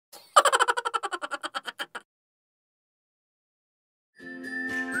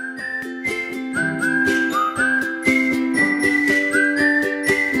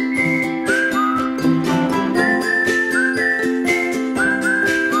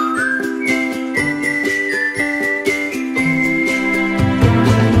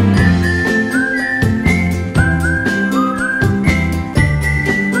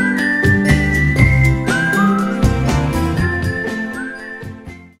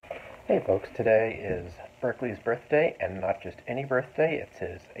Hey folks, today is Berkeley's birthday, and not just any birthday, it's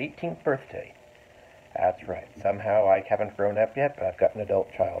his 18th birthday. That's right, somehow I haven't grown up yet, but I've got an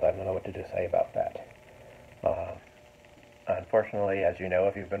adult child. I don't know what to say about that. Unfortunately, as you know,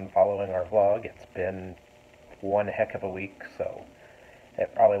 if you've been following our vlog, it's been one heck of a week, so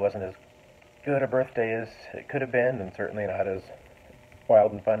it probably wasn't as good a birthday as it could have been, and certainly not as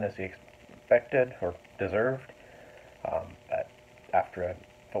wild and fun as he expected or deserved. But after a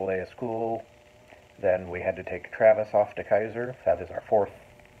full day of school, then we had to take Travis off to Kaiser. That is our fourth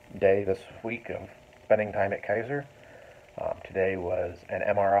day this week of spending time at Kaiser. Today was an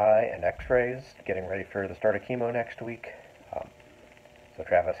MRI and x-rays, getting ready for the start of chemo next week. So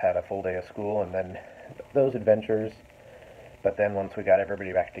Travis had a full day of school and then those adventures. But then once we got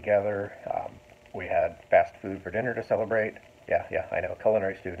everybody back together, we had fast food for dinner to celebrate. Yeah, I know,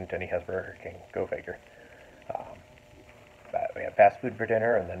 culinary student, and he has Burger King. Go figure. But we had fast food for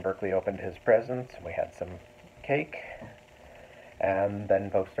dinner, and then Berkeley opened his presents, and we had some cake, and then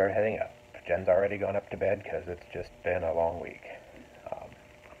folks started heading up. Jen's already gone up to bed because it's just been a long week.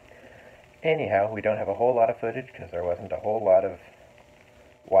 Anyhow, we don't have a whole lot of footage because there wasn't a whole lot of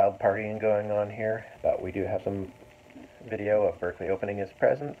wild partying going on here, but we do have some video of Berkeley opening his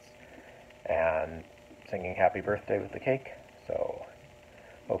presents and singing happy birthday with the cake, so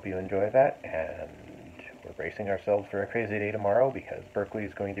hope you enjoy that, and we're bracing ourselves for a crazy day tomorrow because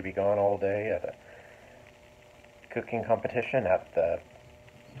Berkeley's going to be gone all day at a cooking competition at the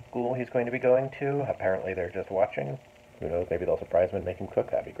school he's going to be going to. Apparently they're just watching. Who knows, maybe they'll surprise him and make him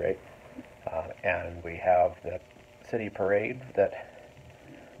cook. That'd be great. And we have the city parade that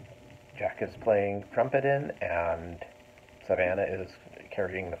Jack is playing trumpet in, and Savannah is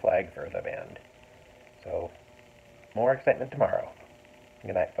carrying the flag for the band. So, more excitement tomorrow.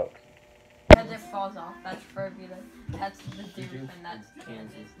 Good night, folks. As it falls off, that's Forbula, that's the Duke, and that's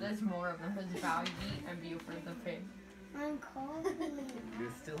Kansas. There's more of them. There's Valley and Buford the pig. I'm cold.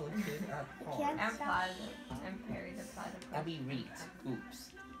 You're still a kid at home. And Plaza, and Perry the Plaza. Abby Reed. Oops.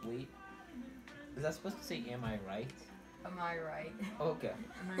 Wait. Is that supposed to say am I right? Am I right? Okay.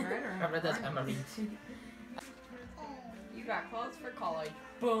 Am I right or am I read that's Emma Reed. You got clothes for college.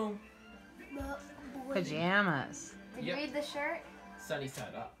 Boom. Pajamas. Did you read the shirt? Sunny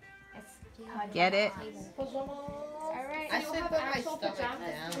side up. Get it? Alright. I should put my stomach down.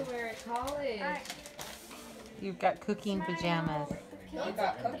 To wear at college. Alright. You've got cooking pajamas. You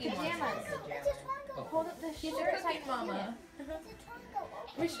got cookie Pajamas. monster. Hold up the He's shirt. a cooking mama.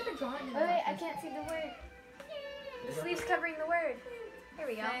 We should have gotten it. Oh wait, I can't see the word. The sleeve's covering the word. Here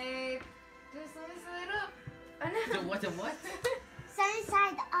we go. Hey, just let me set it up. Oh no. What? Sunny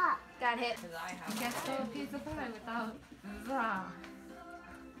side up. Got it. Because I have Guess a piece of pie without za.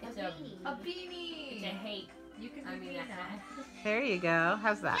 It's beanie. a beanie. It's a hate. You can I mean, a hat. There you go.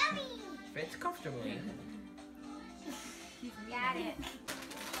 How's that? Fits comfortably. Got it.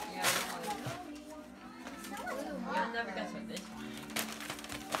 Yeah, you'll never guess what this one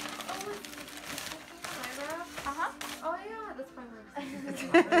Uh-huh. Oh yeah, that's my word.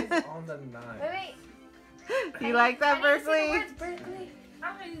 It's on the knife. Wait. You like that, I need to see the Berkeley? words, Berkeley.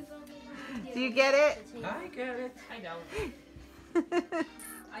 Do you get it? I get it. I don't.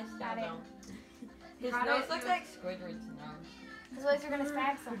 I still Got it. don't. His How nose do looks you- like Squidward's nose. Otherwise you're gonna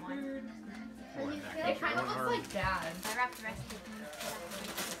stab someone. It kind of looks like Dad. I wrapped the rest of it.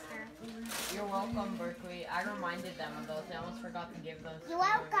 You're welcome, Berkeley. I reminded them of those. They almost forgot to give those. You're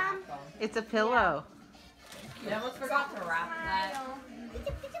welcome. It's a pillow. They almost forgot to wrap that.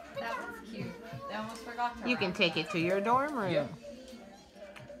 That was cute. They almost forgot to You wrap can take it to your dorm room. Yep.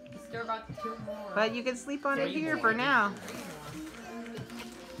 You still got 2 more. But you can sleep on it Three here more. for now.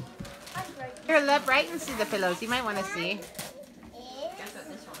 Here, let Brighton see the pillows. You might want to see. Guess what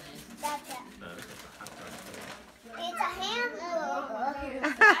this one is? That's it. It's a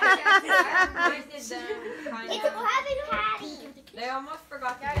hamburger. It's It's a Krabby Patty. They almost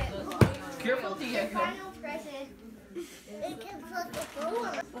forgot to Got give it. those to me. Careful, Diego. Final present. It can put the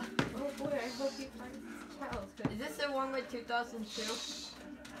food. Oh boy, I hope he finds his child. Is this the one with 2002?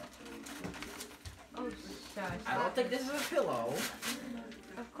 Oh gosh. I don't think this is a pillow.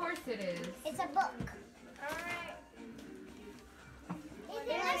 Of course it is. It's a book. Alright. It's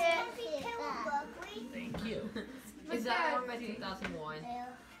a nice comfy pillow book. Thank you. Is that one with 2001?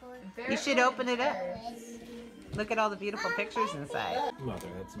 You should open it up. Look at all the beautiful pictures inside. Mother,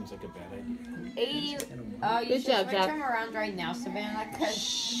 that seems like a bad idea. 80. You Good should job, switch Jack. them around right now, Savannah,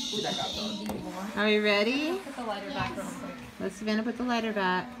 because Ooh, that got done. 80 more. Are we ready? Put the lighter back real quick. Let's Savannah put the lighter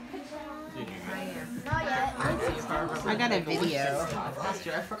back. I am. Not yet. I got a video.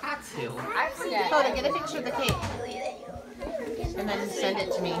 Pastor, I forgot to. I forget. Hold on, get a picture of the cake. and then send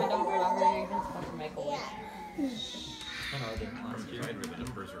it to me. I don't remember you even supposed to make a wish. I know I didn't last year. The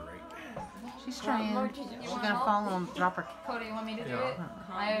numbers are right. She's trying. She's gonna fall and drop her. Cody, you want me to do it?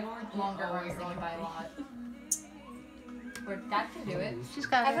 I have longer words than you by a lot. Or Dad can do it. She's I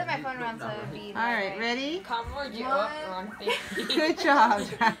got put it. my phone around so it would be. All right, ready? Come word you up, wrong thing. Good job,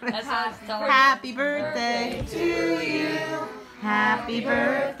 Travis. That's how it's telling. Happy birthday to you. Happy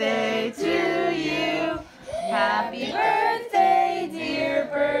birthday to you. Happy birthday, dear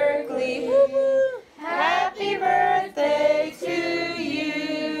Berkeley. Woo-hoo. Happy birthday to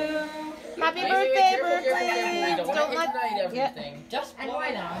you. Happy birthday, Berkeley. Don't let everything. Just blow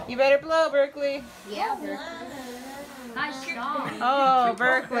it out. You better blow, Berkeley. Yeah. Nice job. Oh,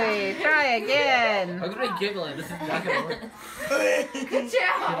 Berkeley. Try again. I'm gonna be giggling. This is not gonna work. Good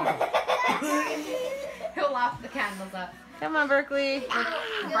job. He'll laugh the candles up. Come on, Berkeley.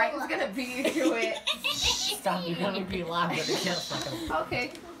 Brighton's gonna beat you to it. Stop, you're gonna be laughing at the candle.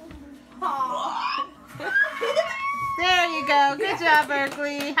 Okay. There you go. Good job,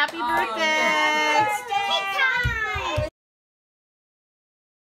 Berkeley. Happy birthday.